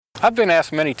I've been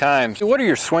asked many times, what are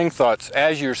your swing thoughts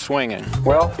as you're swinging?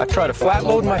 Well, I try to flat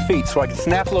load my feet so I can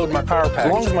snap load my power pack.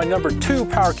 As long as my number 2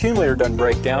 power accumulator doesn't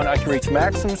break down, I can reach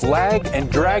maximum lag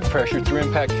and drag pressure through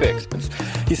impact fix.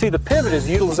 You see, the pivot is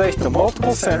the utilization of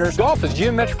multiple centers. Golf is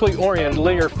geometrically oriented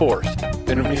linear force.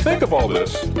 And if you think of all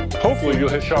this, hopefully you'll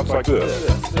hit shots like this.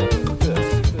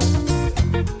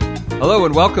 Hello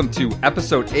and welcome to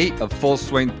episode 8 of Full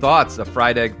Swing Thoughts, a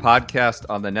fried egg podcast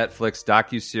on the Netflix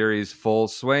docuseries Full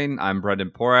Swing. I'm Brendan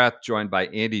Porath, joined by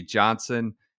Andy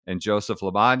Johnson and Joseph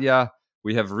Lamagna.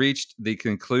 We have reached the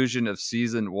conclusion of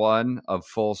season 1 of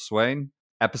Full Swing.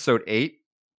 Episode 8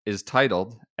 is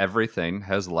titled Everything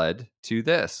Has Led to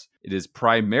This. It is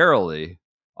primarily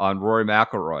on Rory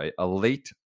McIlroy, a late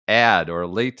ad or a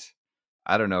late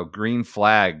green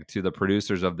flag to the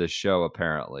producers of this show,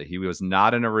 apparently. He was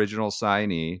not an original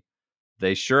signee.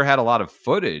 They sure had a lot of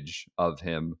footage of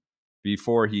him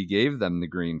before he gave them the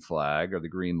green flag or the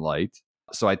green light.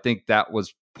 So I think that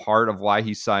was part of why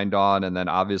he signed on. And then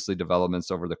obviously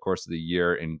developments over the course of the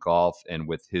year in golf and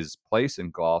with his place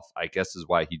in golf, I guess is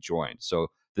why he joined. So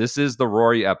this is the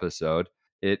Rory episode.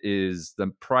 It is the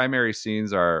primary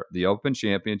scenes are the Open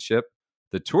Championship,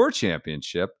 the Tour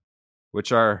Championship,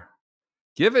 which are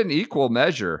given equal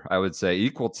measure, I would say,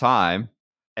 equal time,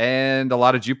 and a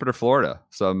lot of Jupiter, Florida.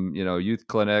 Some, youth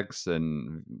clinics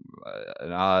and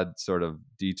an odd sort of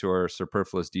detour,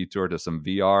 superfluous detour to some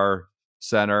VR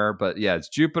center. But yeah, it's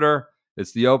Jupiter,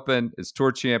 it's the Open, it's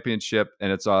Tour Championship,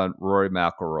 and it's on Rory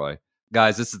McIlroy.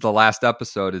 Guys, this is the last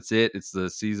episode. It's the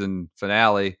season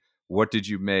finale. What did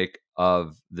you make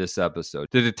of this episode?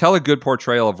 Did it tell a good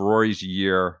portrayal of Rory's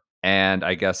year and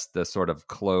I guess the sort of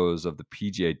close of the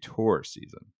PGA Tour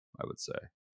season, I would say?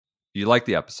 Do you like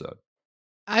the episode?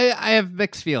 I have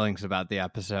mixed feelings about the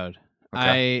episode.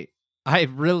 Okay. I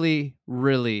really,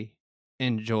 really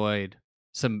enjoyed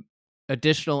some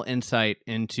additional insight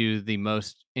into the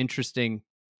most interesting,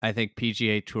 I think,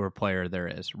 PGA Tour player there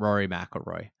is, Rory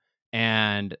McIlroy.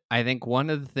 And I think one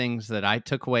of the things that I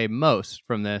took away most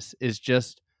from this is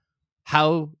just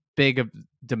how big of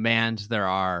demands there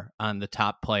are on the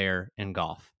top player in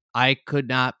golf. I could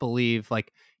not believe,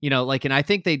 and I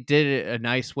think they did it a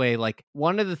nice way. Like,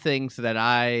 one of the things that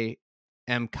I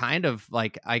am kind of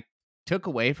I took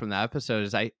away from the episode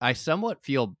is I somewhat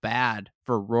feel bad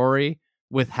for Rory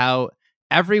with how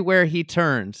everywhere he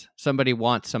turns, somebody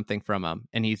wants something from him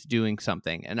and he's doing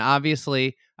something. And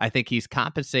obviously, I think he's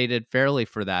compensated fairly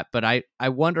for that. But I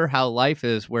wonder how life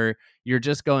is where you're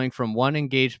just going from one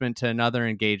engagement to another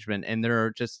engagement, and there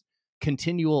are just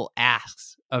continual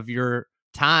asks of your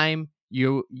time,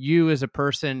 you as a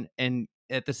person, and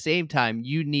at the same time,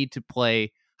 you need to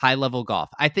play high-level golf.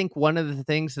 I think one of the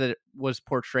things that was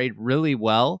portrayed really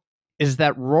well is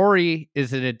that Rory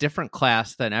is in a different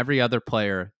class than every other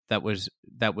player that was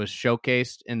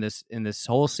showcased in this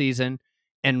whole season.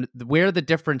 And where the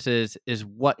difference is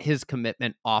what his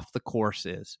commitment off the course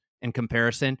is in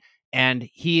comparison. And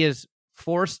he is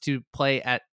forced to play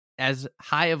at as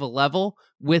high of a level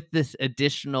with this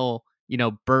additional,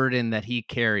 burden that he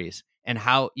carries. And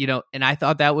how, and I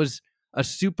thought that was a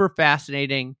super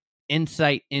fascinating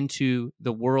insight into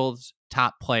the world's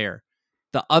top player.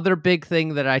 The other big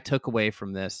thing that I took away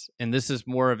from this, and this is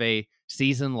more of a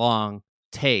season-long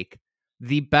take,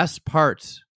 the best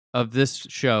parts of this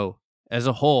show as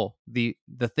a whole, the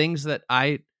things that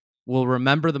I will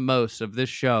remember the most of this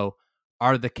show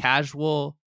are the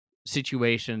casual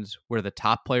situations where the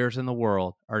top players in the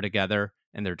world are together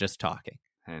and they're just talking.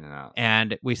 Hanging out.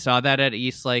 And we saw that at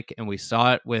Eastlake, and we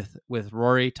saw it with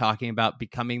Rory talking about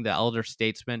becoming the elder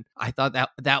statesman. I thought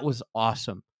that was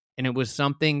awesome. And it was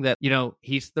something that,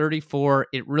 he's 34.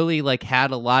 It really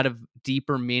had a lot of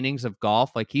deeper meanings of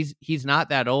golf. Like, he's not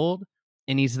that old,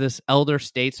 and he's this elder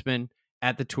statesman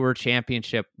at the Tour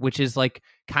Championship, which is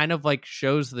kind of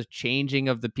shows the changing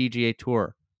of the PGA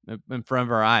Tour in front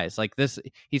of our eyes. Like this,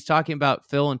 he's talking about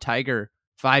Phil and Tiger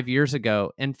 5 years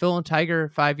ago, and Phil and Tiger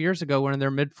 5 years ago were in their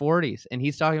mid 40s, and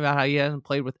he's talking about how he hasn't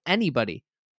played with anybody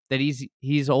that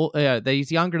he's old, that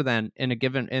he's younger than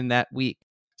in that week.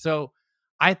 So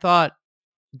I thought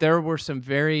there were some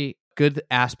very good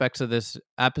aspects of this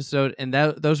episode, and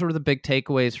those were the big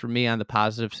takeaways for me on the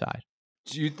positive side.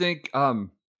 Do you think?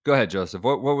 Go ahead, Joseph.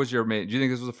 What was your main? Do you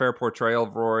think this was a fair portrayal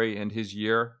of Rory and his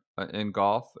year in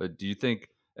golf? Do you think?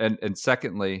 And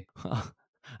secondly,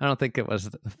 I don't think it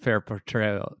was a fair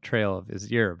portrayal of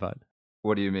his year, but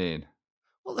what do you mean?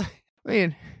 Well, I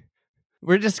mean,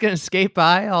 we're just gonna skate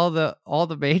by all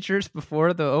the majors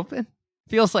before the Open.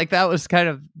 Feels like that was kind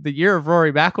of the year of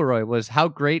Rory McIlroy, was how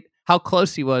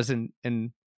close he was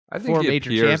in I think four he major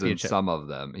appears in championships. some of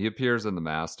them. He appears in the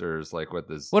Masters, like with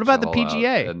his. What about the chill out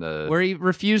PGA, and the, where he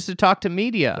refused to talk to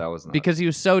media That was not- because he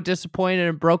was so disappointed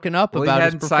and broken up well, about he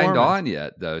his hadn't performance? signed on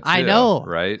yet, though. Too, I know,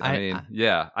 right? I mean,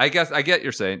 yeah. I guess I get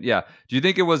you're saying. Yeah. Do you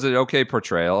think it was an okay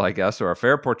portrayal? I guess, or a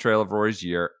fair portrayal of Rory's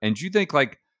year? And do you think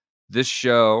like this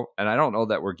show? And I don't know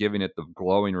that we're giving it the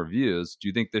glowing reviews. Do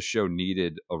you think this show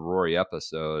needed a Rory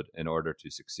episode in order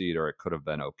to succeed, or it could have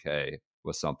been okay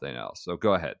with something else? So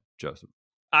go ahead, Joseph.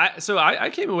 I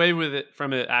came away with it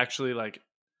from it actually like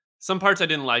some parts I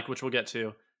didn't like, which we'll get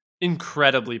to,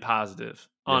 incredibly positive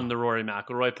on the Rory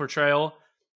McIlroy portrayal.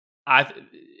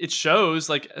 It shows,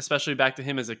 like, especially back to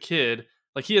him as a kid,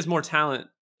 like he has more talent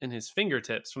in his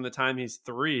fingertips from the time he's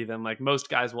 3 than like most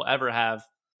guys will ever have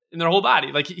in their whole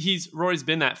body. Like Rory's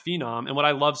been that phenom. And what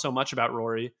I love so much about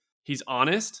Rory, he's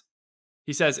honest.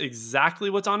 He says exactly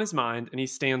what's on his mind and he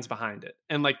stands behind it.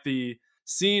 And like the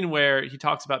scene where he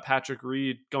talks about Patrick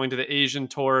Reed going to the Asian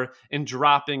tour and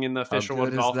dropping in the official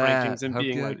world golf rankings and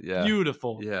being like,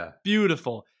 beautiful,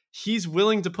 beautiful. He's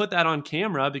willing to put that on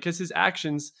camera because his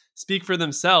actions speak for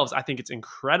themselves. I think it's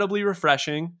incredibly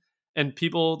refreshing. And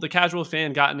people, the casual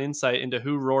fan, got an insight into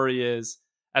who Rory is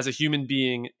as a human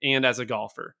being and as a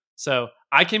golfer. So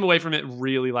I came away from it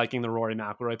really liking the Rory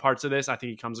McIlroy parts of this. I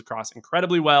think he comes across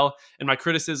incredibly well. And my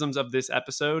criticisms of this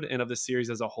episode and of the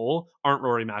series as a whole aren't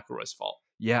Rory McIlroy's fault.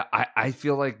 Yeah, I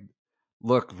feel like,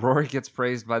 look, Rory gets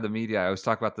praised by the media. I always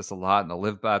talk about this a lot, and the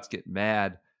live bots get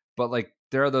mad. But like,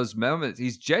 there are those moments.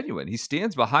 He's genuine. He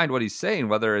stands behind what he's saying,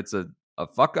 whether it's a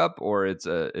fuck up or it's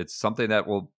something that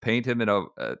will paint him in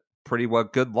a pretty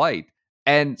good light.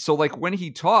 And so, like, when he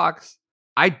talks,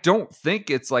 I don't think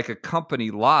it's like a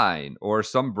company line or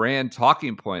some brand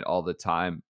talking point all the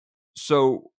time.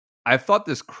 So I thought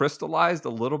this crystallized a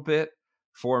little bit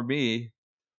for me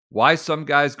why some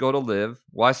guys go to live,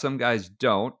 why some guys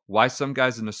don't, why some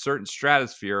guys in a certain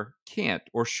stratosphere can't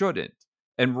or shouldn't.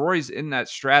 And Rory's in that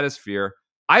stratosphere.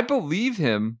 I believe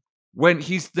him when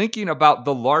he's thinking about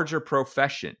the larger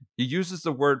profession. He uses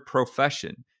the word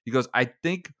profession. He goes, I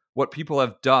think what people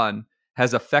have done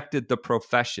has affected the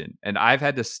profession. And I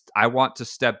want to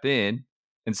step in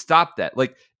and stop that.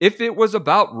 Like, if it was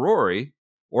about Rory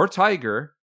or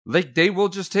Tiger, like, they will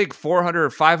just take $400 or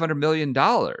 $500 million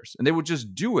and they would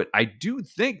just do it. I do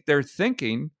think they're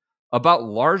thinking about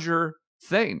larger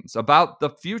things, about the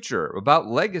future, about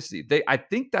legacy. I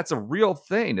think that's a real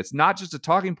thing. It's not just a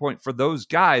talking point for those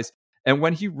guys. And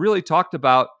when he really talked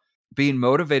about being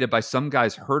motivated by some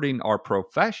guys hurting our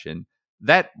profession,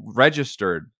 that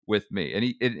registered with me.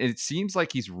 And it seems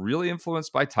like he's really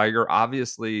influenced by Tiger,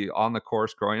 obviously on the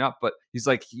course growing up, but he's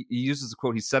like, he uses the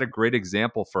quote, he set a great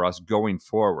example for us going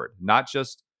forward, not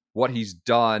just what he's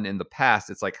done in the past.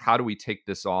 It's like, how do we take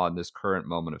this on, this current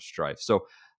moment of strife? So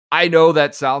I know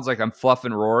that sounds like I'm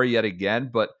fluffing Rory yet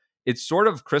again, but it's sort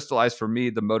of crystallized for me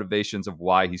the motivations of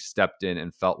why he stepped in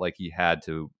and felt like he had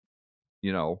to,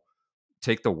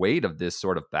 take the weight of this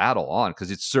sort of battle on, because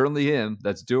it's certainly him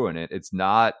that's doing it. It's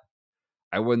not,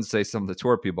 I wouldn't say some of the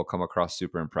tour people come across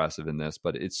super impressive in this,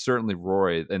 but it's certainly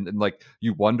Rory. And like,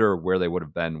 you wonder where they would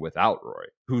have been without Rory.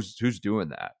 Who's doing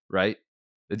that, right?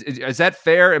 Is that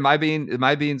fair? Am I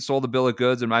being sold a bill of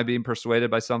goods? Am I being persuaded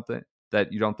by something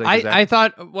that you don't think? I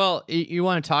thought, well, you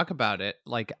want to talk about it.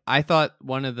 Like, I thought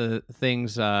one of the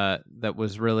things that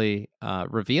was really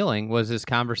revealing was his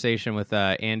conversation with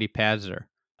Andy Pazder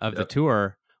of the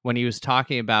tour, when he was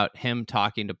talking about him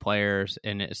talking to players.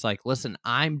 And it's like, listen,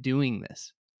 I'm doing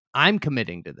this. I'm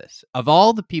committing to this. Of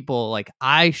all the people, like,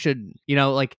 I should,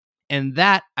 and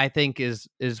that I think is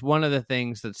one of the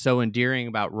things that's so endearing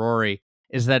about Rory,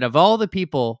 is that of all the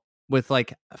people with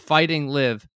like fighting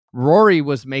live, Rory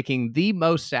was making the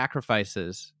most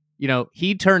sacrifices.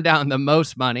 He turned down the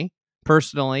most money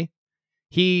personally.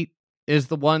 He is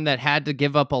the one that had to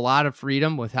give up a lot of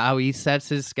freedom with how he sets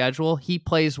his schedule. He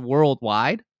plays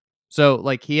worldwide. So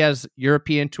like, he has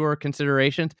European tour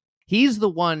considerations. He's the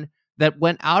one that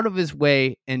went out of his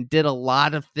way and did a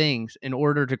lot of things in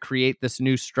order to create this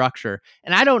new structure.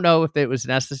 And I don't know if it was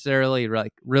necessarily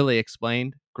like really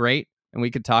explained great. And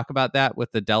we could talk about that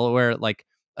with the Delaware. Like,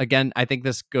 again, I think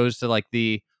this goes to like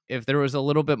if there was a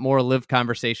little bit more live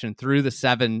conversation through the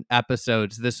 7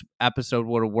 episodes, this episode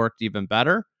would have worked even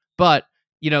better. But,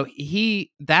 and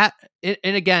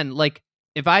again, like,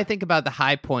 if I think about the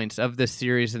high points of this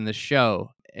series and this show,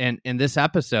 and in this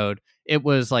episode, it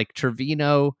was like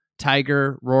Trevino,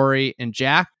 Tiger, Rory, and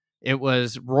Jack. It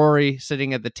was Rory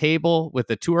sitting at the table with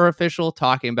the tour official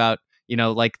talking about,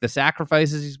 like the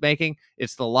sacrifices he's making.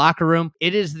 It's the locker room.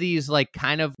 It is these like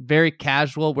kind of very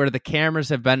casual where the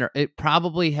cameras it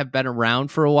probably have been around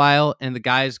for a while, and the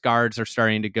guys' guards are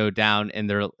starting to go down and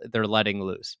they're letting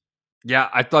loose. Yeah,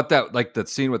 I thought that like the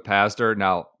scene with Pastor.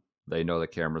 Now they know the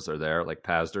cameras are there, like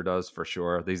Pastor does for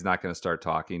sure. He's not going to start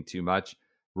talking too much.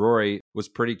 Rory was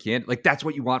pretty candid. Like that's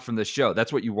what you want from this show.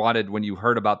 That's what you wanted when you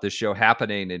heard about this show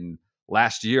happening in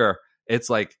last year. It's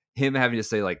like him having to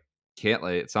say like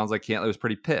Cantlay. It sounds like Cantlay was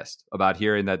pretty pissed about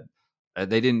hearing that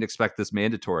they didn't expect this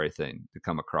mandatory thing to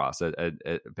come across.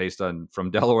 Based on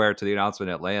from Delaware to the announcement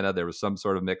in Atlanta, there was some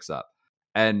sort of mix up.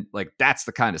 And like that's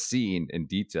the kind of scene in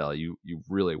detail you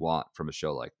really want from a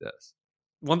show like this.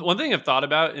 One thing I've thought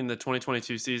about in the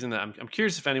 2022 season that I'm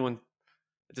curious if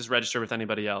this registered with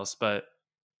anybody else, but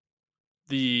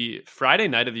the Friday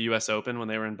night of the U.S. Open when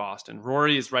they were in Boston,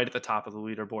 Rory is right at the top of the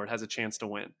leaderboard, has a chance to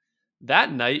win.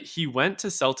 That night, he went to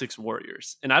Celtics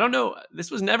Warriors. And I don't know, this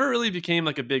was never really became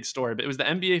like a big story, but it was the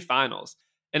NBA Finals.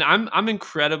 And I'm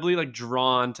incredibly like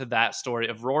drawn to that story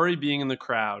of Rory being in the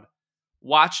crowd,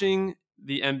 watching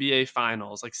the NBA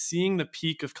Finals, like seeing the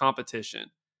peak of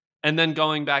competition, and then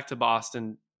going back to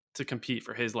Boston to compete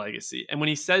for his legacy. And when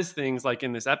he says things like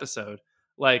in this episode,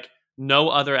 like, no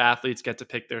other athletes get to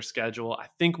pick their schedule, I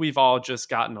think we've all just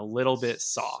gotten a little bit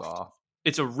soft.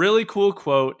 It's a really cool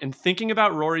quote. And thinking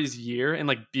about Rory's year and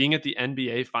like being at the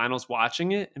NBA Finals,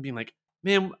 watching it and being like,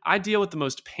 man, I deal with the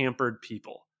most pampered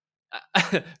people.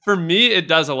 For me, it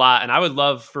does a lot. And I would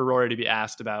love for Rory to be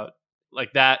asked about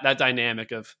like that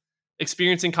dynamic of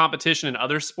experiencing competition in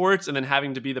other sports and then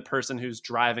having to be the person who's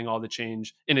driving all the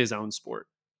change in his own sport.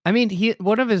 I mean,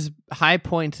 one of his high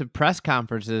points of press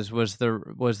conferences was the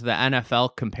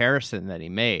NFL comparison that he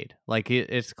made. Like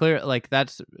it's clear, like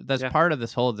that's part of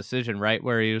this whole decision, right?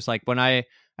 Where he was like, when I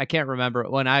can't remember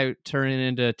when I turn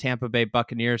into a Tampa Bay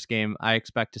Buccaneers game, I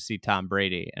expect to see Tom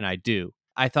Brady, and I do.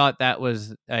 I thought that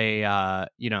was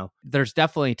there's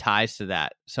definitely ties to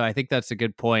that. So I think that's a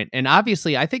good point. And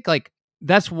obviously, I think like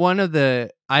that's one of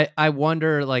the I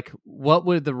wonder like what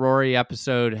would the Rory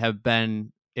episode have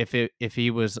been if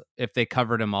they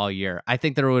covered him all year. I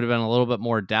think there would have been a little bit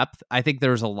more depth. I think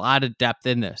there's a lot of depth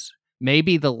in this.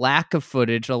 Maybe the lack of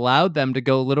footage allowed them to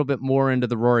go a little bit more into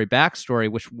the Rory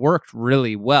backstory, which worked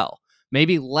really well.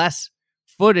 Maybe less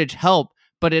footage helped,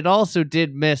 but it also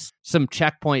did miss some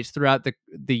checkpoints throughout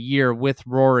the year with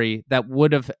Rory that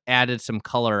would have added some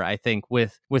color, I think,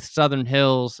 with Southern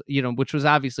Hills, which was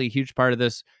obviously a huge part of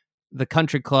this, the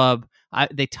country club.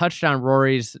 They touched on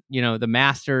Rory's, the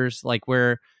Masters, like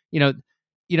where,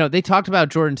 they talked about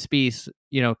Jordan Spieth's,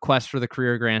 quest for the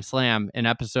career Grand Slam in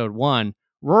episode 1.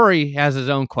 Rory has his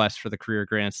own quest for the career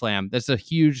Grand Slam. That's a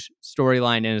huge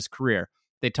storyline in his career.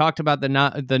 They talked about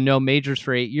the no majors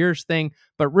for 8 years thing,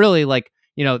 but really like,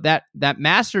 that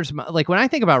Masters, like when I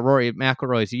think about Rory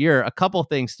McIlroy's year, a couple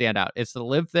things stand out. It's the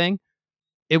live thing.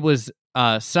 It was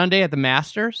Sunday at the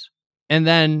Masters. And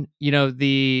then,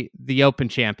 the Open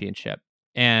Championship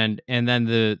and then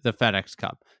the FedEx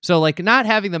Cup. So like not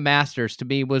having the Masters to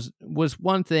me was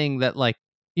one thing that like,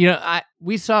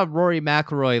 we saw Rory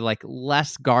McIlroy like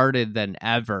less guarded than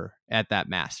ever at that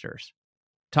Masters,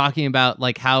 talking about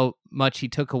like how much he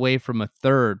took away from a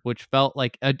third, which felt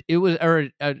like a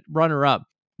runner up,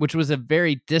 which was a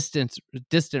very distant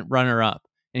runner up.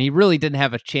 And he really didn't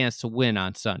have a chance to win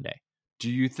on Sunday.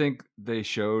 Do you think they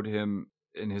showed him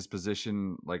in his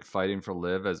position, like fighting for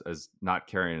live as not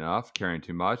carrying enough, carrying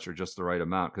too much, or just the right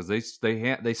amount? Because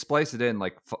they splice it in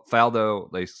like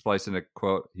Faldo. They splice in a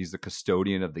quote. He's the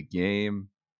custodian of the game.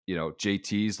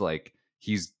 JT's like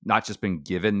he's not just been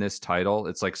given this title.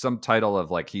 It's like some title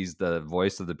of like he's the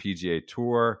voice of the PGA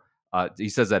Tour. He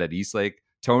says that at Eastlake.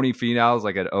 Tony Finau's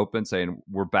like at Open saying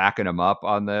we're backing him up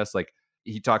on this. Like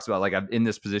he talks about like I'm in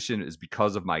this position is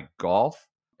because of my golf.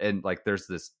 And like there's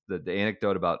the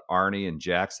anecdote about Arnie and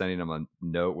Jack sending him a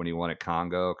note when he won at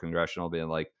Congo Congressional being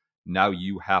like, now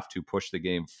you have to push the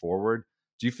game forward.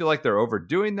 Do you feel like they're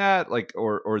overdoing that? Like,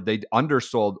 or they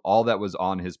undersold all that was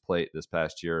on his plate this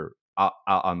past year out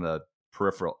on the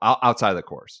peripheral, outside of the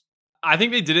course? I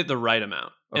think they did it the right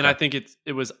amount. Okay. And I think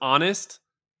it was honest.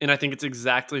 And I think it's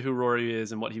exactly who Rory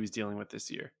is and what he was dealing with this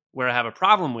year. Where I have a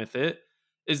problem with it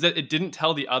is that it didn't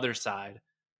tell the other side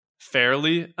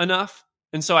fairly enough.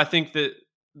 And so I think that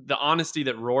the honesty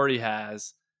that Rory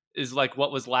has is like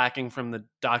what was lacking from the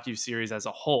docuseries as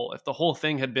a whole. If the whole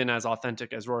thing had been as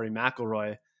authentic as Rory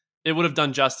McIlroy, it would have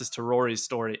done justice to Rory's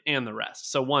story and the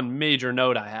rest. So one major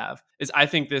note I have is I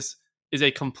think this is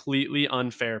a completely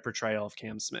unfair portrayal of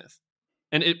Cam Smith.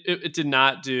 And it did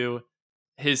not do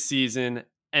his season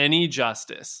any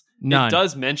justice. None. It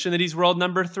does mention that he's world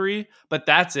number 3, but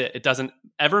that's it. It doesn't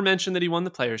ever mention that he won the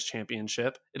Players'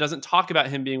 Championship. It doesn't talk about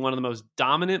him being one of the most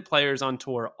dominant players on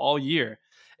tour all year.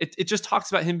 It just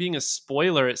talks about him being a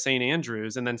spoiler at St.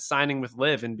 Andrews and then signing with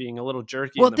Liv and being a little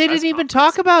jerky. Well, they didn't even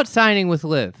talk about signing with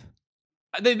Liv.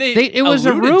 It was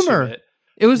a rumor.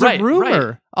 It was a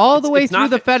rumor all the way through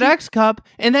the FedEx Cup,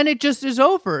 and then it just is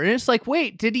over. And it's like,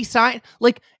 wait, did he sign?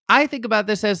 Like, I think about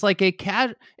this as like a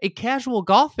casual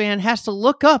golf fan has to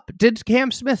look up, did Cam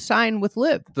Smith sign with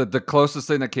Liv? The closest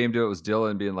thing that came to it was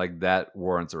Dylan being like, that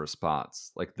warrants a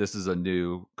response. Like, this is a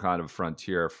new kind of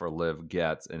frontier for Liv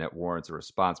Getz, and it warrants a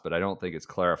response. But I don't think it's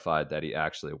clarified that he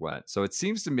actually went. So it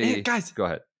seems to me, guys, go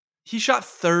ahead. He shot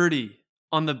 30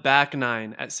 on the back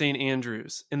nine at St.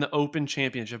 Andrews in the Open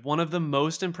Championship. One of the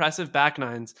most impressive back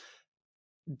nines,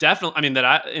 definitely. I mean,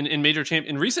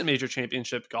 in recent major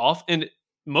championship golf, and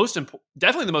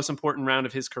definitely the most important round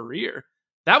of his career.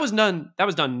 That was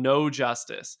done no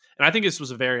justice. And I think this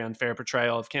was a very unfair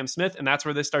portrayal of Cam Smith. And that's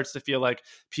where this starts to feel like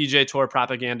PGA Tour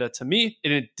propaganda to me.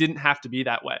 And it didn't have to be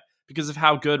that way because of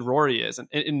how good Rory is. And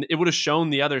it would have shown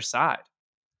the other side.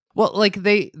 Well, like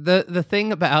the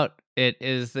thing about it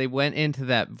is they went into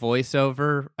that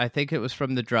voiceover. I think it was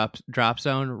from the drop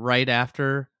zone right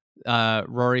after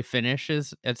Rory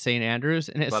finishes at St. Andrews,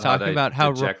 and it's talking about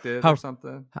how or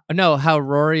something. No, how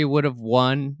Rory would have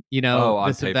won, this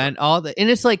paper. event. And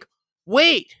it's like,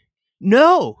 wait,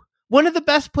 no, one of the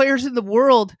best players in the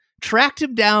world tracked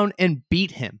him down and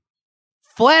beat him,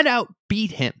 flat out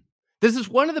beat him. This is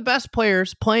one of the best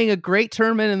players playing a great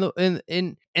tournament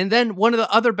and then one of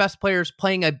the other best players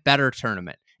playing a better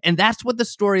tournament. And that's what the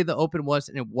story of the Open was,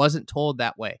 and it wasn't told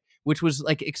that way, which was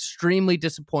like extremely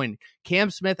disappointing. Cam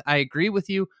Smith, I agree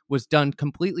with you, was done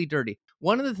completely dirty.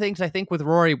 One of the things I think with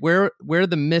Rory, where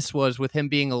the miss was with him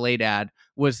being a late ad,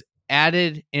 was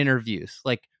added interviews.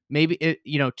 Like maybe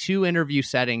 2 interview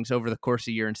settings over the course of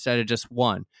a year instead of just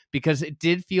one, because it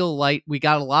did feel like we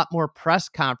got a lot more press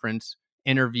conference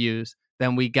interviews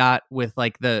than we got with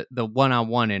like the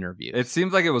one-on-one interviews. It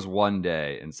seems like it was one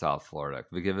day in South Florida,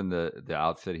 given the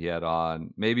outfit he had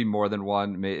on, maybe more than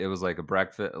one. It was like a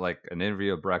breakfast, like an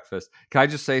interview at breakfast. Can I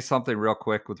just say something real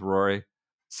quick with Rory?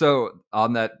 So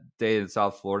on that day in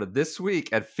South Florida, this week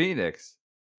at Phoenix,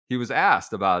 he was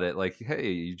asked about it. Like,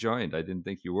 hey, you joined. I didn't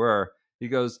think you were. He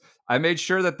goes, I made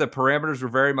sure that the parameters were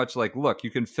very much like, look, you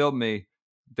can film me.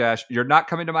 You're not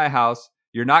coming to my house.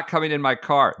 You're not coming in my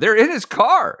car. They're in his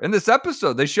car in this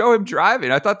episode. They show him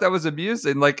driving. I thought that was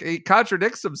amusing. Like, he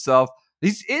contradicts himself.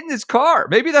 He's in his car.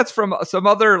 Maybe that's from some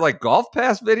other like Golf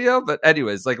Pass video. But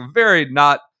anyways, like very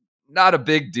not a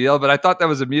big deal. But I thought that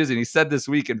was amusing. He said this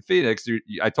week in Phoenix,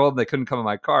 I told him they couldn't come in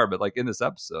my car. But like in this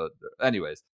episode.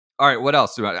 Anyways. All right. What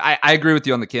else? I agree with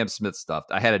you on the Cam Smith stuff.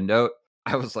 I had a note.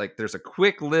 I was like, there's a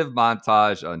quick live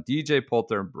montage on DJ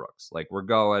Poulter and Brooks. Like we're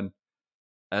going.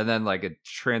 And then like it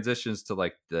transitions to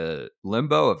like the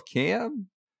limbo of Cam,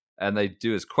 and they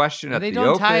do his question at the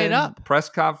Open tie it up. Press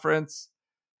conference,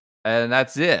 and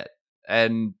that's it.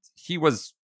 And he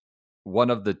was one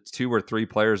of the 2 or 3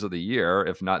 players of the year,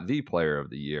 if not the player of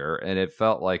the year. And it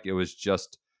felt like it was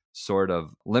just sort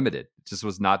of limited. It just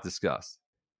was not discussed.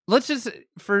 Let's just,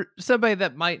 for somebody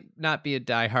that might not be a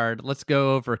diehard, let's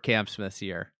go over Cam Smith's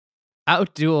year.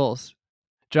 Out duels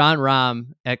John Rahm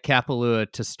at Kapalua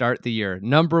to start the year.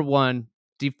 Number 1,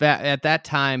 at that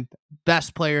time,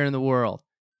 best player in the world.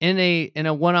 In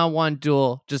a one-on-one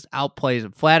duel, just outplays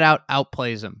him, flat out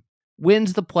outplays him.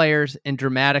 Wins the Players in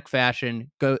dramatic fashion,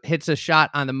 hits a shot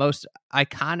on the most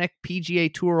iconic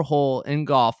PGA Tour hole in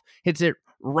golf, hits it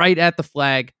right at the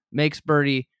flag, makes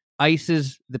birdie,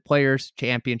 ices the Players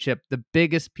Championship, the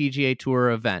biggest PGA Tour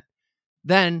event.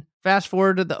 Then, fast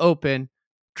forward to the Open,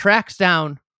 tracks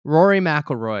down Rory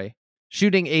McIlroy,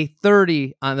 shooting a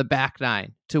 30 on the back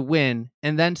nine to win,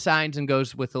 and then signs and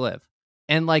goes with Liv.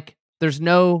 And like, there's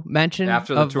no mention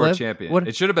after the of Tour Liv. champion.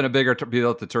 It should have been a bigger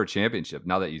deal at the Tour Championship.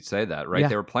 Now that you say that, right? Yeah.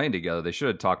 They were playing together. They should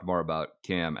have talked more about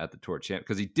Cam at the Tour Champ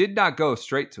because he did not go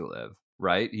straight to Liv,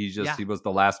 right? He was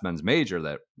the last men's major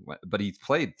that went, but he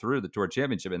played through the Tour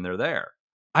Championship, and they're there.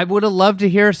 I would have loved to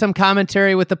hear some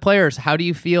commentary with the players. How do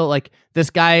you feel like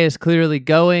this guy is clearly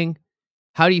going?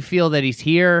 How do you feel that he's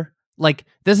here? Like,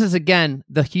 this is, again,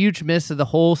 the huge miss of the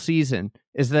whole season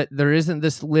is that there isn't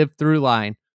this live through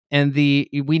line, and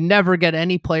we never get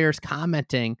any players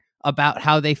commenting about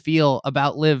how they feel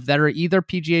about Liv that are either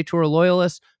PGA Tour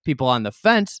loyalists, people on the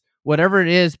fence, whatever it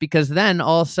is, because then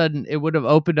all of a sudden it would have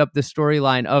opened up the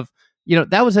storyline of,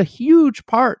 that was a huge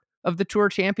part of the Tour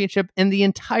Championship and the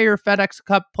entire FedEx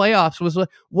Cup playoffs was,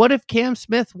 what if Cam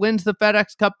Smith wins the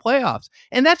FedEx Cup playoffs?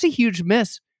 And that's a huge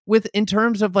miss in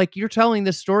terms of like, you're telling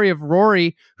the story of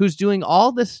Rory, who's doing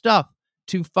all this stuff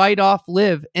to fight off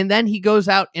Liv, and then he goes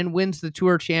out and wins the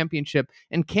tour championship.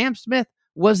 And Cam Smith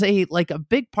was a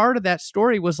big part of that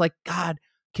story. Was like, God,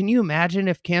 can you imagine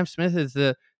if Cam Smith is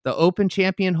the Open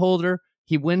champion holder?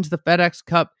 He wins the FedEx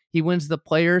Cup, he wins the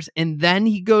Players, and then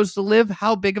he goes to Liv.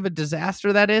 How big of a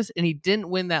disaster that is. And he didn't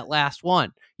win that last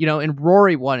one, and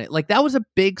Rory won it. Like, that was a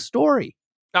big story.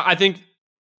 I think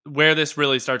where this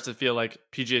really starts to feel like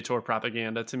PGA Tour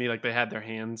propaganda to me, like they had their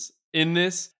hands in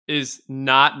this, is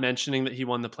not mentioning that he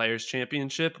won the Players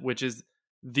Championship, which is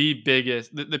the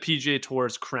biggest, the PGA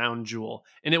Tour's crown jewel.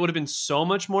 And it would have been so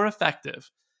much more effective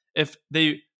if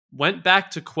they went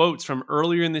back to quotes from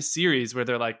earlier in this series where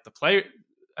they're like, the player,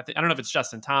 I don't know if it's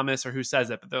Justin Thomas or who says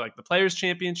it, but they're like, the Players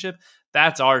Championship,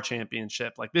 that's our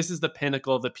championship. Like, this is the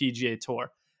pinnacle of the PGA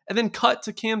Tour. And then cut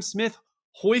to Cam Smith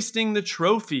hoisting the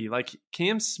trophy. Like,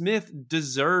 Cam Smith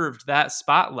deserved that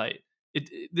spotlight.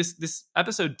 This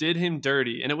episode did him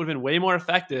dirty, and it would have been way more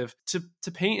effective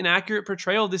to paint an accurate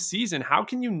portrayal this season. How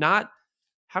can you not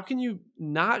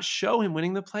show him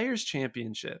winning the Players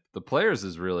Championship? The Players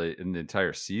is really in the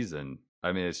entire season.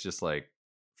 I mean, it's just like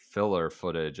filler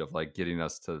footage of like getting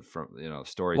us to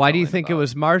story. Why do you think it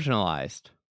was marginalized?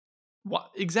 What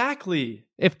exactly?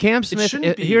 If Cam Smith,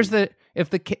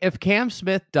 if Cam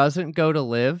Smith doesn't go to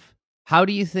Live, how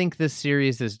do you think this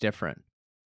series is different?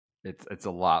 It's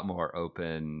a lot more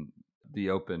open, the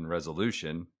open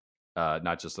resolution,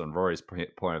 not just on Rory's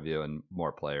point of view, and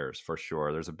more players for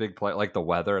sure. There's a big play, like the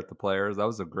weather at the Players. That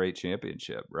was a great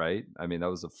championship, right? I mean,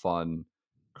 that was a fun,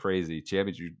 crazy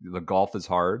championship. The golf is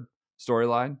hard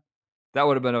storyline. That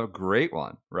would have been a great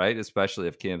one, right? Especially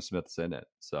if Cam Smith's in it.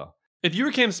 So if you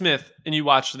were Cam Smith and you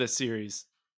watched this series,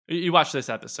 you watched this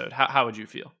episode, how would you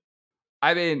feel?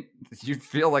 I mean, you'd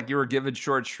feel like you were given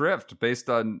short shrift based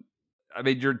on, I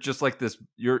mean, you're just like this,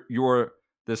 you're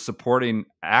this supporting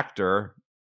actor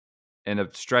in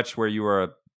a stretch where you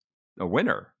were a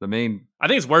winner. I think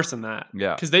it's worse than that.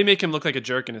 Yeah. Because they make him look like a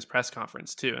jerk in his press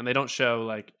conference too. And they don't show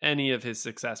like any of his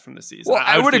success from the season. Well,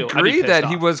 I would agree that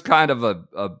he was kind of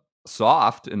a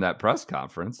soft in that press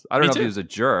conference. I don't know if he was a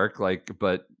jerk,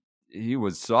 but he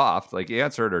was soft, like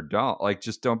answer it or don't, like,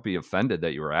 just don't be offended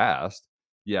that you were asked.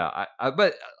 Yeah.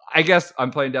 But I guess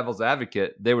I'm playing devil's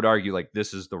advocate. They would argue like,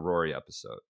 this is the Rory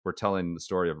episode. We're telling the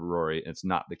story of Rory. It's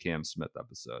not the Cam Smith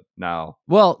episode. Now,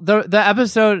 well, the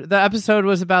episode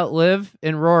was about Liv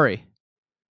and Rory,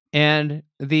 and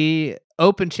the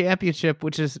Open Championship,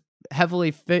 which is heavily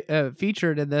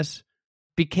featured in this,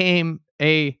 became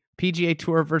a PGA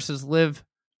Tour versus Liv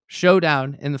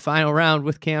showdown in the final round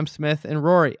with Cam Smith and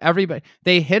Rory.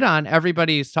 They hit on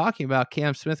everybody's talking about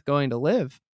Cam Smith going to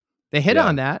Liv. They hit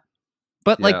on that.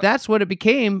 But that's what it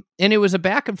became. And it was a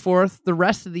back and forth the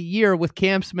rest of the year with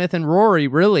Cam Smith and Rory,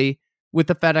 really, with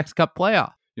the FedEx Cup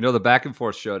playoff. The back and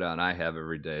forth showdown I have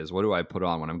every day is, what do I put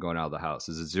on when I'm going out of the house?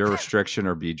 Is it Zero Restriction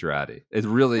or Be Dratty? It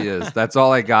really is. That's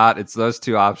all I got. It's those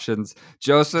two options.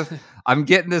 Joseph, I'm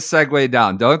getting this segue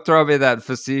down. Don't throw me that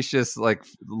facetious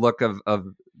look of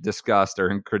disgust or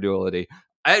incredulity.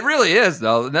 It really is,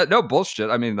 though. No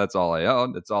bullshit. I mean, that's all I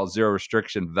own. It's all Zero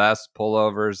Restriction vests,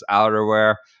 pullovers,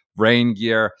 outerwear, rain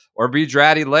gear, or Be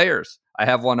Dratty layers. I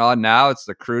have one on now. It's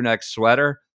the crew neck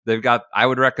sweater. I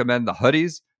would recommend the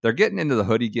hoodies. They're getting into the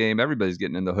hoodie game. Everybody's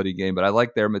getting in the hoodie game, but I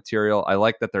like their material. I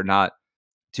like that they're not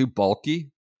too bulky,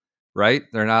 right?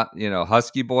 They're not,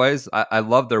 husky boys. I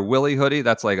love their Willie hoodie.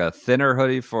 That's like a thinner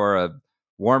hoodie for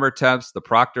warmer temps. The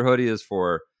Proctor hoodie is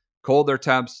for colder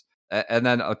temps. And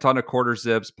then a ton of quarter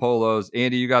zips, polos.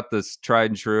 Andy, you got this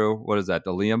tried and true. What is that?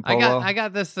 The Liam polo? I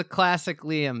got the classic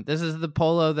Liam. This is the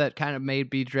polo that kind of made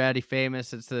Be Dratty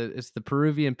famous. It's the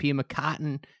Peruvian Pima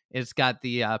cotton. It's got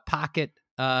the pocket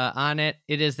on it.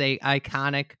 It is a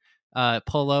iconic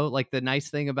polo. Like, the nice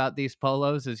thing about these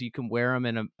polos is you can wear them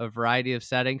in a variety of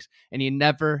settings, and you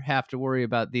never have to worry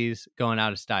about these going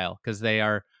out of style, because they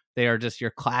are just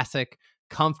your classic,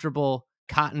 comfortable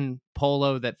cotton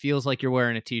polo that feels like you're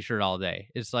wearing a t-shirt all day.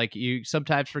 It's like you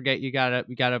sometimes forget you got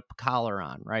a collar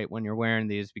on, right, when you're wearing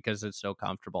these, because it's so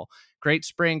comfortable. Great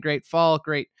spring, great fall,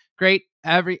 great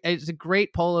it's a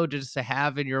great polo just to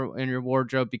have in your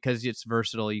wardrobe, because it's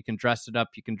versatile. You can dress it up,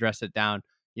 you can dress it down.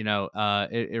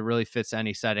 It really fits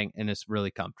any setting, and it's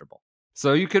really comfortable.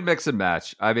 So you can mix and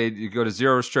match. I mean, you go to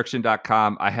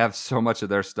zerorestriction.com. I have so much of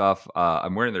their stuff.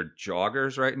 I'm wearing their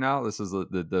joggers right now. This is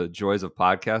the joys of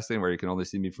podcasting, where you can only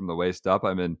see me from the waist up.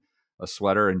 I'm in a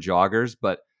sweater and joggers,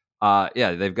 but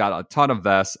they've got a ton of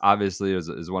vests. Obviously,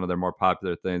 is one of their more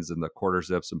popular things, and the quarter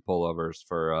zips and pullovers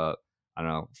for, I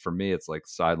don't know, for me, it's like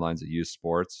sidelines of youth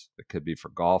sports. It could be for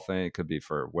golfing. It could be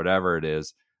for whatever it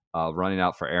is. running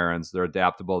out for errands. They're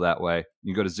adaptable that way.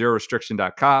 You can go to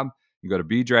zerorestriction.com. You go to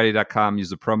beadready.com. Use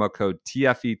the promo code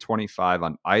TFE25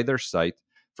 on either site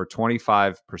for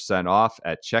 25% off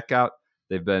at checkout.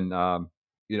 They've been,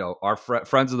 our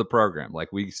friends of the program.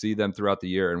 Like, we see them throughout the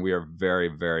year, and we are very,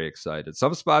 very excited.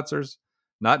 Some sponsors,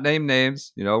 not name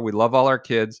names. We love all our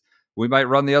kids. We might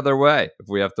run the other way if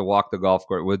we have to walk the golf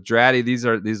course. With Dratty, these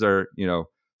are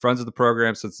friends of the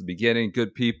program since the beginning,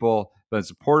 good people, been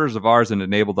supporters of ours and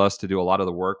enabled us to do a lot of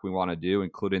the work we want to do,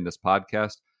 including this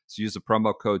podcast. So use the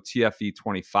promo code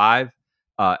TFE25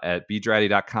 at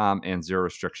beadready.com and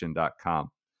zerorestriction.com.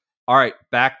 All right,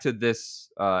 back to this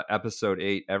episode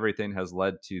 8. Everything has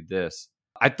led to this.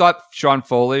 I thought Sean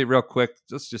Foley, real quick,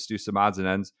 let's just do some odds and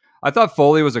ends. I thought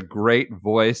Foley was a great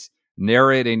voice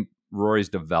narrating Rory's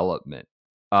development.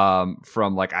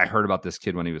 From I heard about this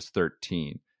kid when he was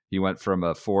 13. He went from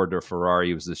a Ford to a Ferrari.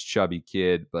 He was this chubby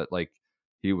kid, but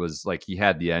he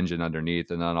had the engine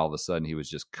underneath, and then all of a sudden he was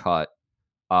just cut.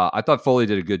 I thought Foley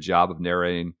did a good job of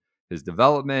narrating his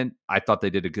development. I thought they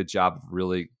did a good job of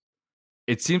really.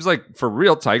 It seems like for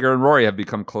real, Tiger and Rory have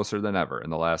become closer than ever in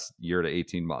the last year to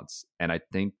 18 months. And I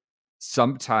think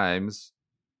sometimes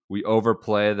we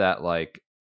overplay that.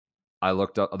 I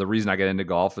looked up, the reason I get into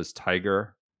golf is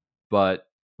Tiger, but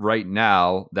right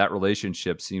now that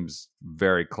relationship seems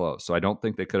very close. So I don't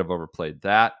think they could have overplayed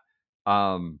that.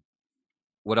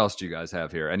 What else do you guys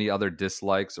have here? Any other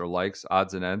dislikes or likes,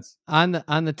 odds and ends? On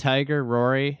the Tiger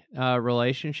Rory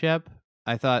relationship,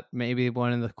 I thought maybe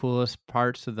one of the coolest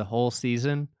parts of the whole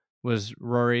season was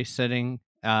Rory sitting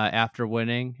after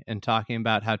winning and talking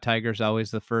about how Tiger's always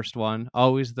the first one,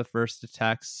 always the first to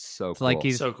text. So it's cool. like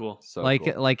he's so cool. So like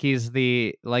cool.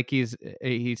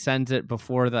 He sends it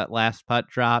before that last putt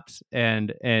drops,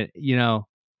 and that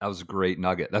was a great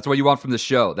nugget. That's what you want from the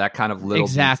show. That kind of little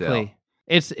exactly. detail.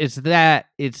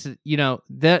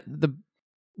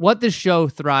 What the show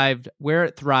thrived, where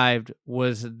it thrived,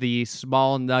 was the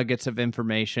small nuggets of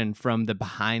information from the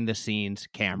behind the scenes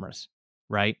cameras,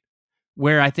 right?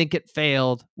 Where I think it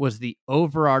failed was the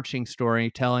overarching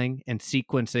storytelling and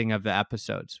sequencing of the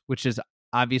episodes, which is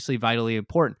obviously vitally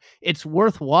important. It's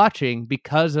worth watching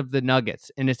because of the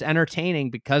nuggets, and it's entertaining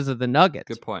because of the nuggets.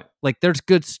 Good point. There's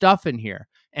good stuff in here.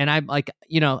 And I'm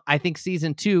I think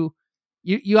season 2,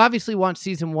 you obviously want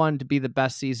season 1 to be the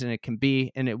best season it can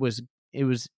be, and it was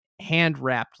hand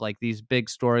wrapped these big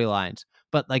storylines.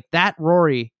 But that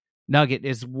Rory nugget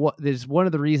is one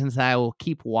of the reasons that I will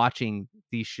keep watching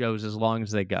these shows as long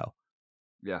as they go.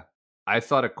 Yeah. I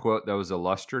thought a quote that was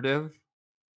illustrative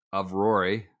of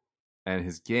Rory and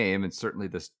his game, and certainly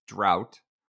this drought,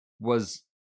 was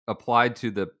applied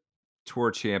to the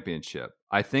Tour Championship.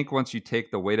 I think once you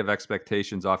take the weight of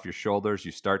expectations off your shoulders,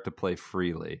 you start to play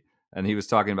freely. And he was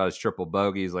talking about his triple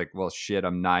bogey. He's like, well, shit,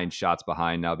 I'm 9 shots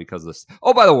behind now because of this.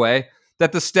 Oh, by the way,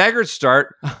 that the staggered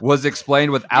start was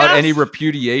explained without any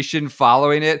repudiation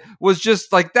following it was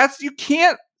just you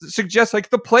can't suggest,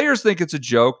 the players think it's a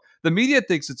joke. The media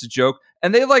thinks it's a joke.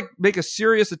 And they make a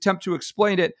serious attempt to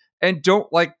explain it and don't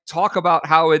talk about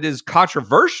how it is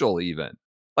controversial even.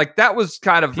 That was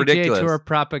kind of PGA ridiculous. Tour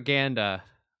propaganda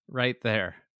right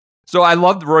there. So I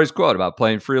loved Rory's quote about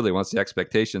playing freely once the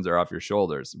expectations are off your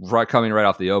shoulders, coming right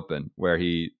off the Open, where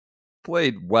he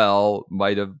played well,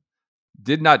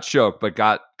 did not choke, but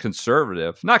got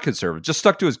not conservative, just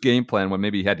stuck to his game plan when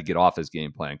maybe he had to get off his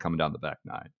game plan coming down the back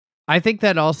 9. I think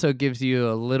that also gives you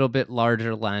a little bit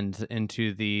larger lens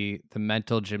into the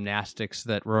mental gymnastics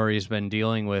that Rory's been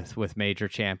dealing with major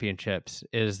championships,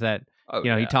 is that,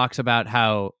 he talks about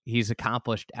how he's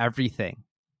accomplished everything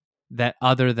that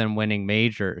other than winning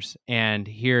majors. And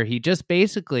here he just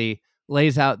basically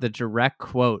lays out the direct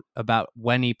quote about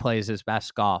when he plays his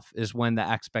best golf is when the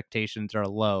expectations are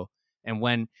low. And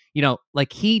when,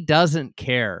 he doesn't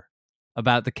care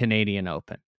about the Canadian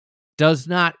Open, does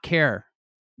not care.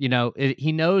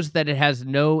 He knows that it has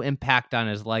no impact on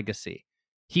his legacy.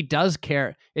 He does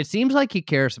care. It seems like he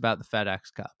cares about the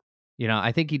FedEx Cup.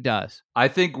 I think he does. I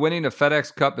think winning a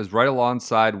FedEx Cup is right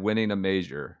alongside winning a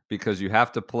major because you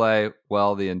have to play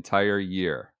well the entire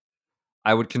year.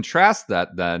 I would contrast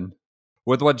that then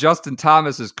with what Justin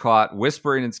Thomas is caught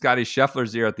whispering in Scotty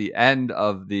Scheffler's ear at the end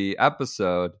of the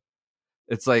episode.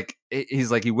 It's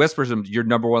he whispers him, "You're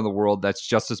number 1 in the world. That's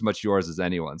just as much yours as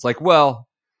anyone's."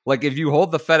 If you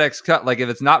hold the FedEx Cup, if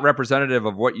it's not representative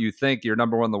of what you think you're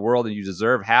number 1 in the world and you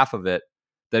deserve half of it,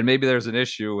 then maybe there's an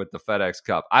issue with the FedEx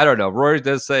Cup. I don't know. Rory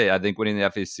does say, I think winning the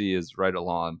FEC is right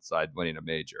alongside winning a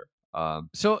major.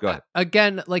 So go ahead.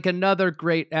 Again, like another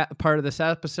great part of this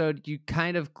episode, you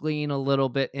kind of glean a little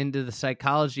bit into the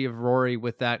psychology of Rory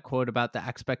with that quote about the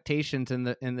expectations in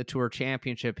the Tour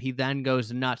Championship. He then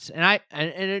goes nuts,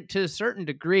 and to a certain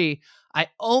degree, I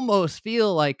almost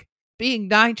feel like being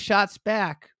 9 shots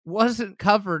back wasn't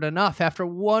covered enough after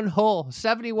one hole.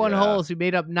 71 holes, he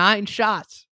made up 9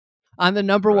 shots on the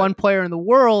number one player in the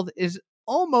world is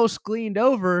almost gleaned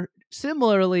over,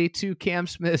 similarly to Cam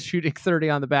Smith shooting 30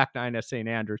 on the back 9 at St.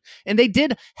 Andrews. And they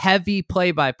did heavy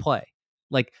play-by-play.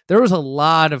 Like, there was a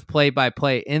lot of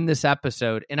play-by-play in this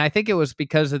episode, and I think it was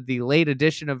because of the late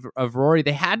addition of Rory.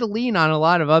 They had to lean on a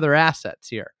lot of other assets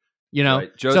here, you know?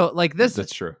 Right. So, like, this...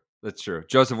 That's true. That's true.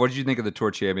 Joseph, what did you think of the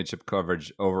Tour Championship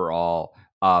coverage overall?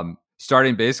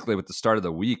 Starting basically with the start of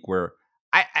the week where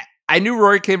I knew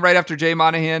Rory came right after Jay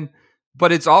Monahan,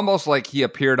 but it's almost like he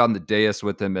appeared on the dais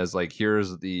with him as like,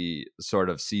 here's the sort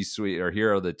of C-suite or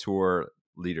hero of the Tour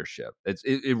leadership.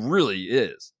 It really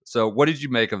is. So what did you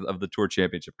make of the Tour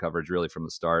Championship coverage really from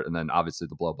the start? And then obviously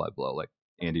the blow by blow, like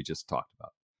Andy just talked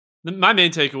about. My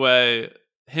main takeaway,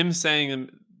 him saying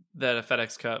that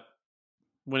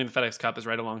winning the FedEx Cup is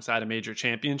right alongside a major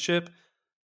championship,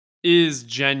 is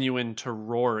genuine to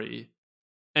Rory.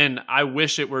 And I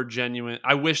wish it were genuine.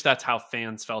 I wish that's how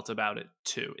fans felt about it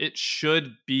too. It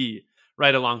should be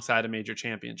right alongside a major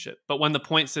championship. But when the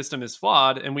point system is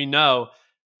flawed, and we know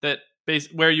that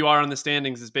where you are on the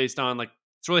standings is based on, like,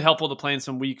 it's really helpful to play in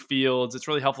some weak fields. It's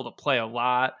really helpful to play a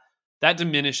lot. That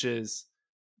diminishes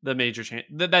the major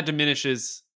that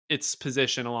diminishes its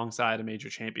position alongside a major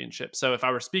championship. So if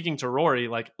I were speaking to Rory,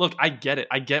 like, look, I get it.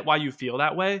 I get why you feel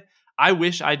that way. I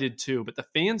wish I did too, but the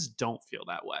fans don't feel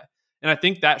that way. And I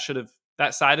think that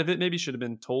side of it maybe should have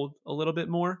been told a little bit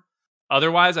more.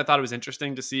 Otherwise, I thought it was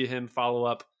interesting to see him follow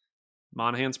up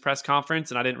Monahan's press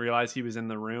conference, and I didn't realize he was in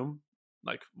the room,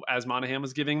 like, as Monahan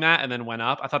was giving that, and then went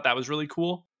up. I thought that was really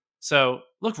cool. So,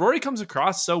 look, Rory comes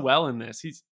across so well in this.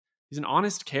 He's an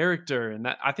honest character, and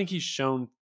that I think he's shown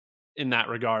in that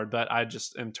regard. But I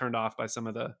just am turned off by some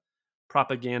of the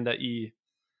propaganda-y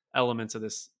elements of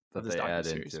this. That they add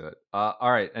into it. All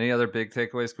right. Any other big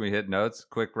takeaways? Can we hit notes?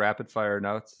 Quick rapid fire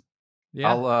notes.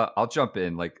 Yeah. I'll jump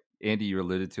in. Like Andy, you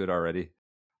alluded to it already.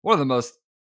 One of the most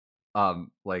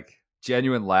like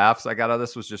genuine laughs I got out of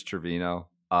this was just Trevino.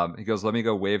 He goes, "Let me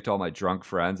go wave to all my drunk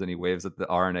friends," and he waves at the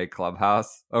RNA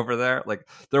clubhouse over there. Like,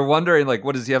 they're wondering, like,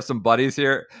 what, does he have some buddies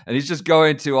here? And he's just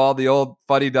going to all the old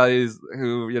fuddy-duddies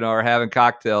who, you know, are having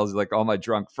cocktails. He's like, all my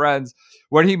drunk friends.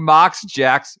 When he mocks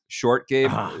Jack's short game,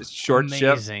 short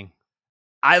chip,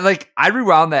 I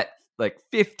rewound that like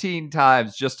 15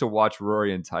 times just to watch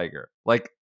Rory and Tiger like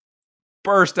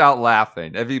burst out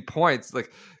laughing. If he points,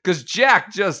 like, because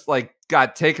Jack just like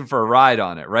got taken for a ride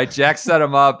on it, right? Jack set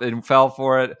him up and fell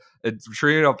for it. And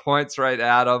Trevino points right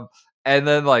at him. And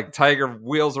then like Tiger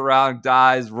wheels around,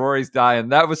 dies. Rory's dying.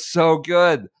 That was so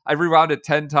good. I rewound it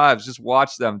 10 times. Just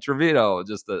watch them. Trevino,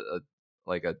 just a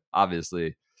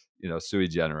obviously, you know, sui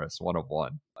generis, 1 of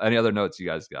 1. Any other notes you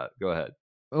guys got? Go ahead.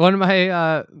 One of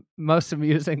my most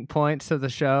amusing points of the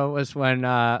show was when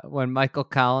Michael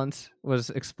Collins was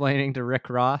explaining to Rick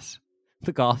Ross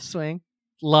the golf swing.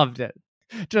 Loved it.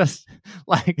 Just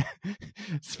like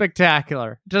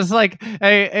spectacular. Just like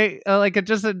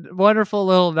just a wonderful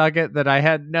little nugget that I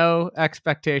had no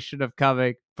expectation of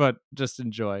coming, but just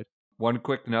enjoyed. One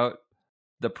quick note: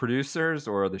 the producers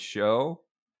or the show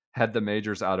had the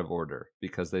majors out of order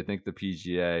because they think the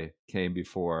PGA came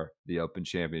before the Open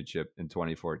Championship in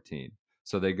 2014.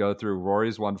 So they go through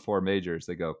Rory's won 4 majors.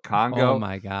 They go Congo, oh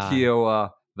my God,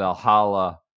 Kiowa,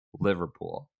 Valhalla,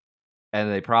 Liverpool.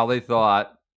 And they probably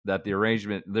thought that the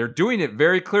arrangement, they're doing it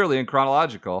very clearly in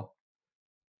chronological.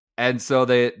 And so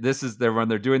when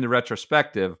they're doing the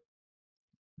retrospective,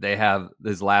 they have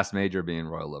his last major being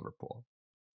Royal Liverpool.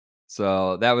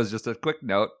 So that was just a quick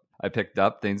note I picked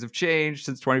up. Things have changed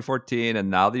since 2014, and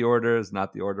now the order is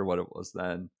not the order what it was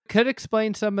then. Could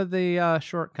explain some of the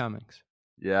shortcomings.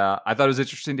 Yeah, I thought it was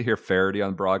interesting to hear Faraday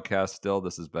on broadcast still.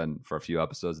 This has been for a few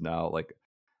episodes now. Like,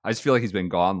 I just feel like he's been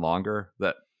gone longer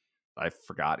that I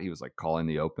forgot he was like calling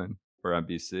the Open for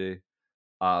NBC.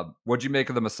 What'd you make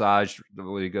of the massage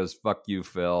when he goes, "Fuck you,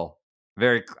 Phil"?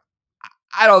 I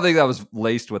don't think that was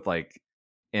laced with like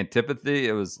antipathy.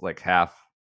 It was like half,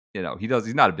 you know,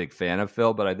 he's not a big fan of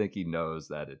Phil, but I think he knows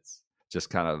that it's just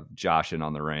kind of joshing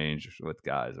on the range with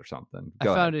guys or something. I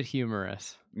found it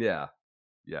humorous. Yeah.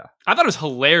 I thought it was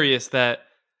hilarious that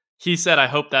he said, "I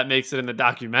hope that makes it in the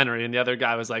documentary," and the other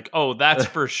guy was like, "Oh, that's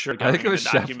for sure." I think it was the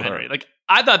documentary. Like,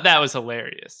 I thought that was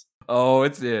hilarious. Oh,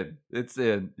 it's in.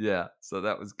 Yeah. So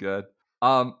that was good.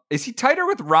 Is he tighter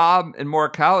with Rom and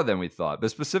Morikawa than we thought,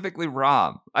 but specifically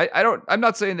Rom? I'm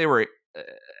not saying they were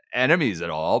enemies at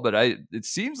all, but it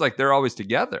seems like they're always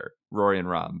together, Rory and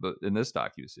Rom, but in this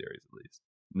docuseries at least.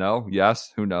 No?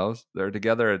 Yes? Who knows? They're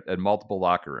together at multiple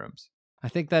locker rooms. I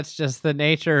think that's just the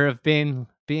nature of being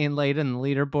late in the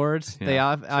leaderboards. Yeah, they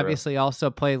obviously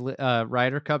also play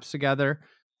Ryder Cups together.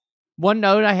 One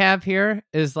note I have here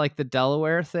is like the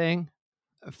Delaware thing.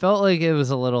 I felt like it was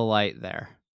a little light there.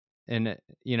 And,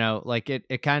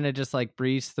 it kind of just like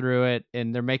breezed through it,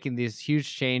 and they're making these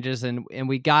huge changes. And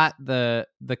we got the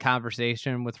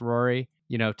conversation with Rory,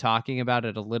 talking about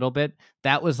it a little bit.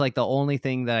 That was like the only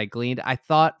thing that I gleaned. I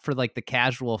thought for like the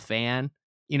casual fan,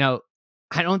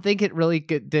 I don't think it really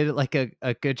did like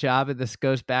a good job. And this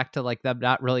goes back to like them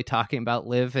not really talking about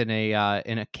Liv in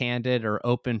a candid or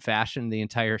open fashion the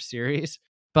entire series.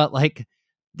 But like,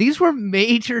 these were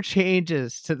major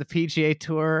changes to the PGA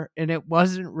Tour, and it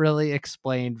wasn't really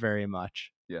explained very much.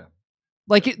 Yeah.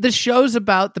 Like the show's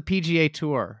about the PGA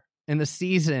Tour and the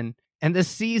season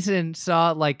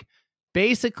saw like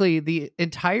basically the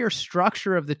entire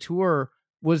structure of the tour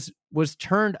was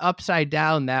turned upside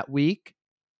down that week.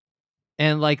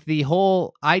 And like the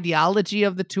whole ideology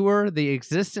of the tour, the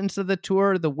existence of the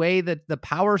tour, the way that the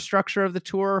power structure of the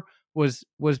tour was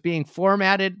being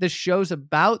formatted. This show's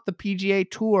about the PGA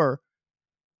Tour,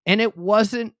 and it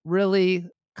wasn't really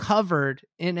covered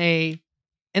and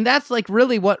that's like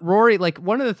really what Rory, like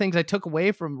one of the things I took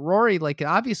away from Rory, like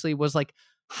obviously was like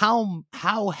how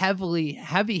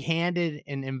heavy-handed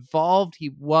and involved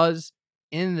he was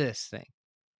in this thing.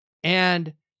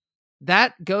 And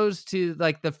that goes to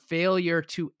like the failure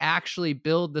to actually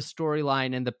build the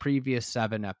storyline in the previous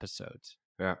 7 episodes.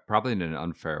 Yeah, probably in an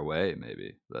unfair way,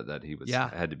 maybe that he was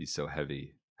had to be so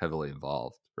heavily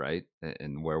involved, right?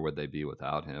 And where would they be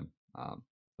without him?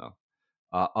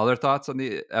 Other thoughts on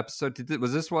the episode?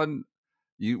 Was this one?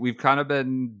 We've kind of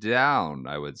been down,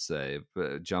 I would say,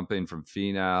 jumping from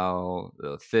Finau,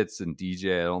 Fitz and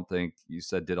DJ. I don't think you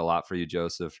said did a lot for you,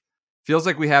 Joseph. Feels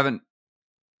like we haven't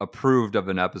approved of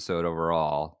an episode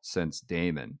overall since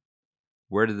Damon.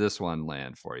 Where did this one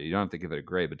land for you? You don't have to give it a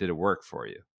grade, but did it work for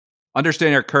you?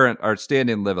 Understanding our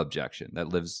stand-in Liv objection that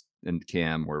Livs and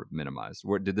Cam were minimized.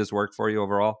 Did this work for you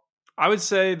overall? I would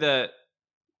say that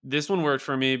this one worked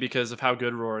for me because of how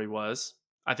good Rory was.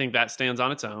 I think that stands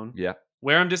on its own. Yeah.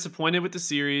 Where I'm disappointed with the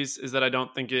series is that I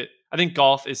think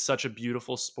golf is such a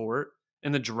beautiful sport,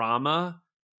 and the drama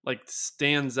like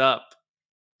stands up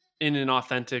in an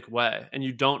authentic way. And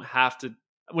you don't have to,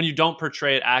 when you don't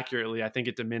portray it accurately, I think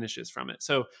it diminishes from it.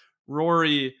 So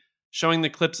Rory showing the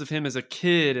clips of him as a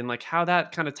kid and like how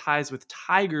that kind of ties with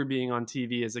Tiger being on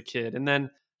TV as a kid. And then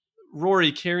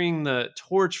Rory carrying the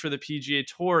torch for the PGA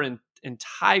Tour and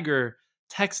Tiger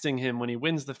texting him when he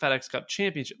wins the FedEx Cup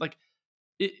Championship. Like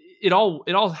it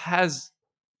all has,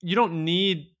 you don't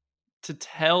need to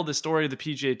tell the story of the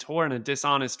PGA Tour in a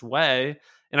dishonest way.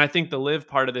 And I think the Liv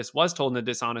part of this was told in a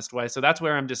dishonest way. So that's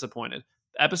where I'm disappointed.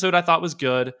 The episode I thought was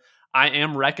good. I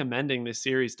am recommending this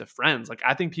series to friends. Like,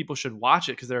 I think people should watch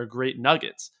it because there are great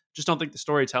nuggets. Just don't think the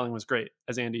storytelling was great,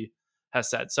 as Andy has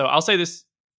said. So I'll say this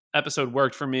episode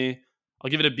worked for me. I'll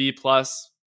give it a B+.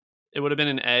 It would have been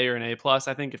an A or an A+,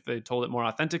 I think, if they told it more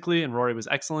authentically, and Rory was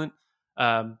excellent.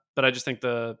 But I just think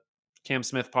the Cam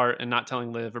Smith part and not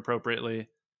telling Liv appropriately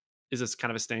is just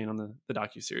kind of a stain on the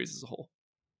docuseries as a whole.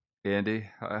 Andy,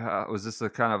 was this a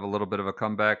kind of a little bit of a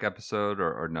comeback episode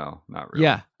or no, not really?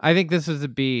 Yeah, I think this was a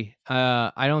B.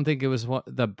 I don't think it was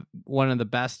one of the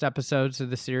best episodes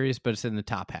of the series, but it's in the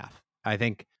top half. I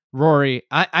think Rory,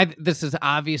 this is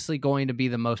obviously going to be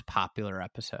the most popular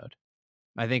episode.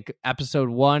 I think episode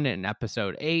 1 and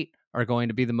episode 8 are going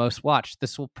to be the most watched.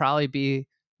 This will probably be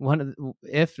one of,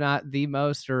 if not the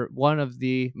most, or one of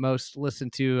the most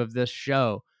listened to of this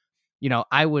show.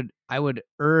 I would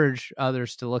urge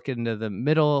others to look into the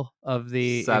middle of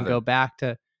the 7. and go back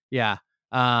to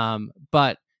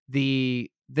but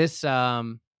this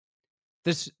was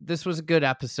a good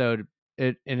episode,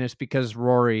 and it's because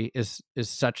Rory is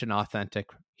such an authentic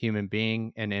human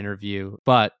being and interview,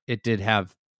 but it did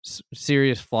have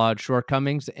serious flawed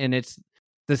shortcomings, and it's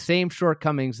the same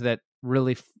shortcomings that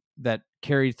really that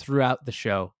carried throughout the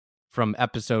show from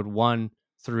episode 1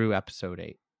 through episode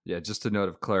 8. Yeah, just a note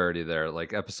of clarity there.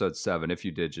 Like episode 7, if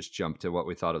you did just jump to what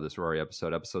we thought of this Rory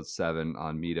episode 7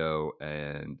 on Mito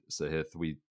and Sahith,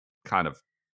 we kind of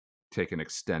take an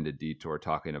extended detour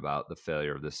talking about the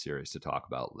failure of this series to talk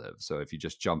about Liv. So if you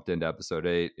just jumped into episode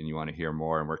 8 and you want to hear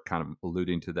more, and we're kind of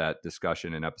alluding to that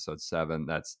discussion in episode 7,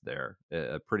 that's there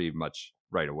pretty much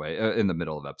right away in the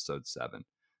middle of episode 7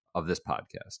 of this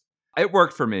podcast. It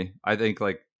worked for me. I think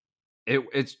like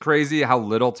It's crazy how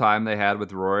little time they had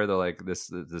with Rory. They're like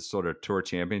this sort of tour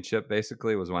championship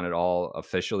basically was when it all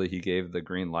officially he gave the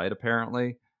green light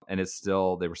apparently, and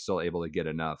they were still able to get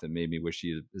enough. It made me wish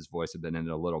his voice had been in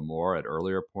it a little more at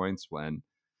earlier points when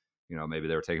maybe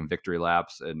they were taking victory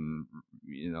laps and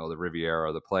the Riviera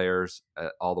or the players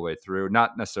all the way through.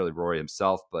 Not necessarily Rory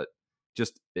himself, but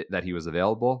just that he was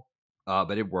available.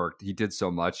 But it worked. He did so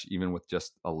much even with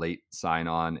just a late sign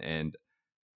on, and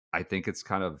I think it's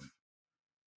kind of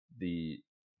the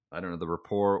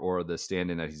rapport or the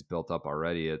standing that he's built up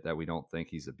already that we don't think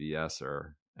he's a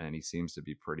BSer, and he seems to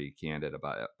be pretty candid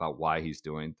about why he's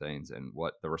doing things and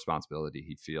what the responsibility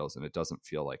he feels, and it doesn't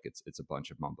feel like it's a bunch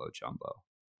of mumbo jumbo.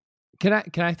 Can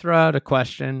I throw out a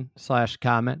question /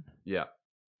 comment? Yeah.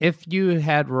 If you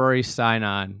had Rory sign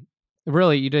on,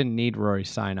 really you didn't need Rory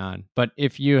sign on, but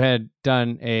if you had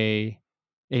done a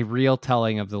real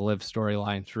telling of the Liv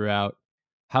storyline throughout,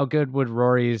 how good would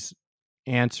Rory's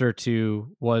answer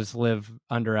to was Liv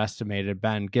underestimated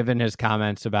been, given his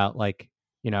comments about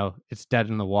it's dead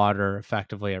in the water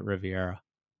effectively at Riviera?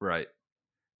 Right.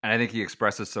 And I think he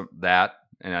expresses some that,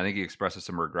 and I think he expresses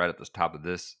some regret at the top of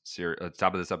this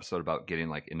episode about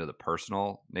getting into the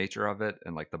personal nature of it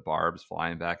and the barbs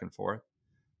flying back and forth.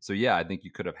 So yeah, I think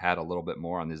you could have had a little bit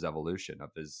more on his evolution of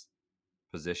his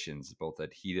positions, both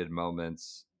at heated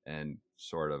moments and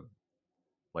sort of,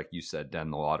 like you said, dead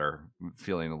in the water,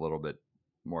 feeling a little bit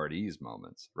more at ease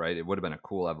moments, right? It would have been a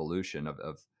cool evolution of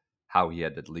how he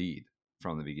had to lead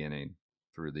from the beginning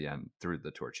through the end, through the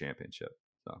Tour Championship.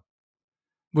 So,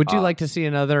 would you like to see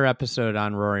another episode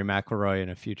on Rory McIlroy in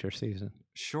a future season?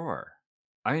 Sure.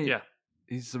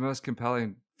 He's the most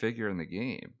compelling figure in the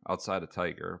game outside of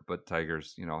Tiger, but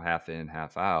Tiger's, half in,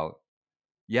 half out.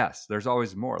 Yes, there's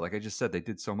always more. Like I just said, they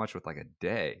did so much with a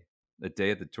day at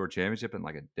the Tour Championship and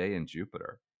a day in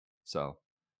Jupiter. So,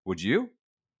 would you?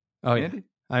 Oh, Andy? Yeah.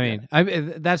 I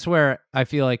mean, that's where I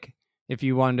feel like if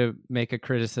you wanted to make a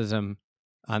criticism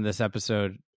on this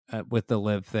episode with the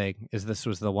Liv thing, is this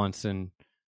was the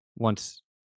once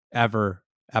ever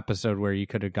episode where you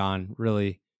could have gone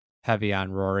really heavy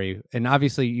on Rory. And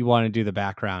obviously you want to do the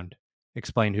background,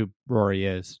 explain who Rory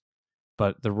is,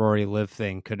 but the Rory Liv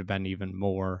thing could have been even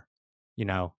more,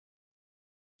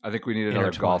 I think we need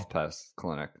another golf pass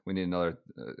clinic. We need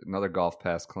another golf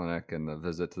pass clinic and the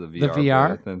visit to the VR.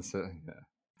 Yeah.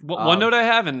 One note I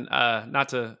have, and not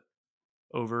to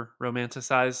over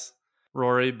romanticize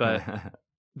Rory, but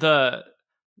the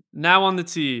now on the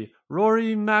tee,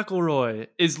 Rory McIlroy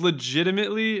is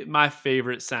legitimately my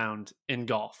favorite sound in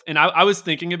golf. And I was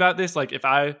thinking about this, if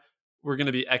I were going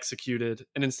to be executed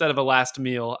and instead of a last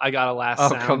meal, I got a last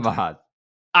sound. Oh, come on.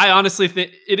 I honestly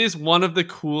think it is one of the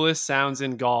coolest sounds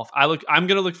in golf. I'm going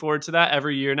to look forward to that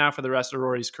every year now for the rest of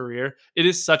Rory's career. It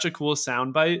is such a cool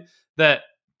sound bite that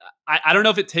I don't know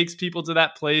if it takes people to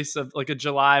that place of a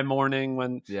July morning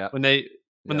when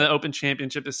the Open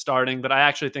Championship is starting, but I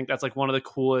actually think that's one of the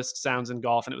coolest sounds in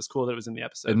golf, and it was cool that it was in the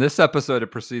episode. In this episode, it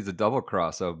precedes a double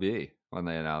cross OB when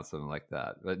they announce them like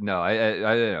that. But no, I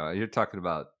know you're talking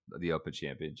about the Open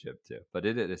Championship too. But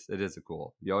it is a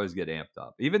cool. You always get amped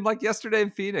up. Even yesterday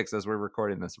in Phoenix, as we're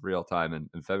recording this real time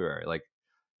in February,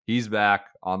 he's back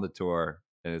on the tour,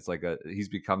 and it's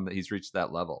he's reached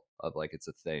that level of it's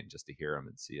a thing just to hear him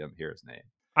and see him, hear his name.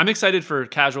 I'm excited for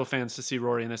casual fans to see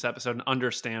Rory in this episode and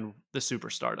understand the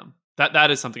superstardom.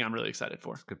 That is something I'm really excited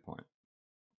for. That's a good point.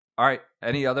 All right.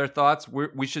 Any other thoughts?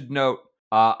 We should note,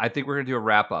 I think we're going to do a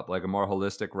wrap up, a more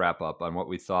holistic wrap up on what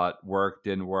we thought worked,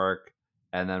 didn't work,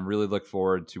 and then really look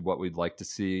forward to what we'd like to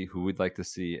see, who we'd like to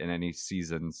see in any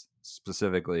seasons,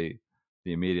 specifically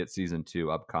the immediate season 2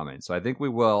 upcoming. So I think we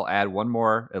will add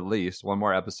at least one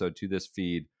more episode to this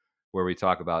feed where we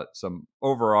talk about some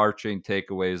overarching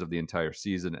takeaways of the entire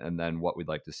season and then what we'd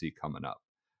like to see coming up.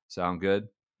 Sound good?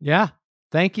 Yeah.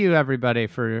 Thank you, everybody,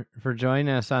 for joining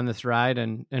us on this ride.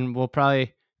 And we'll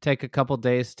probably take a couple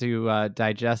days to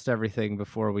digest everything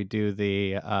before we do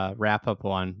the wrap-up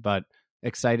one. But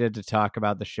excited to talk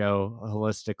about the show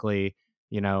holistically,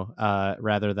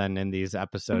 rather than in these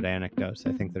episode anecdotes.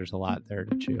 I think there's a lot there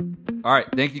to chew. All right.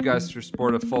 Thank you guys for your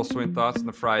support of Full Swing Thoughts on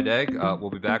the Fried Egg. We'll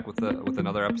be back with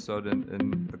another episode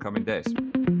in the coming days.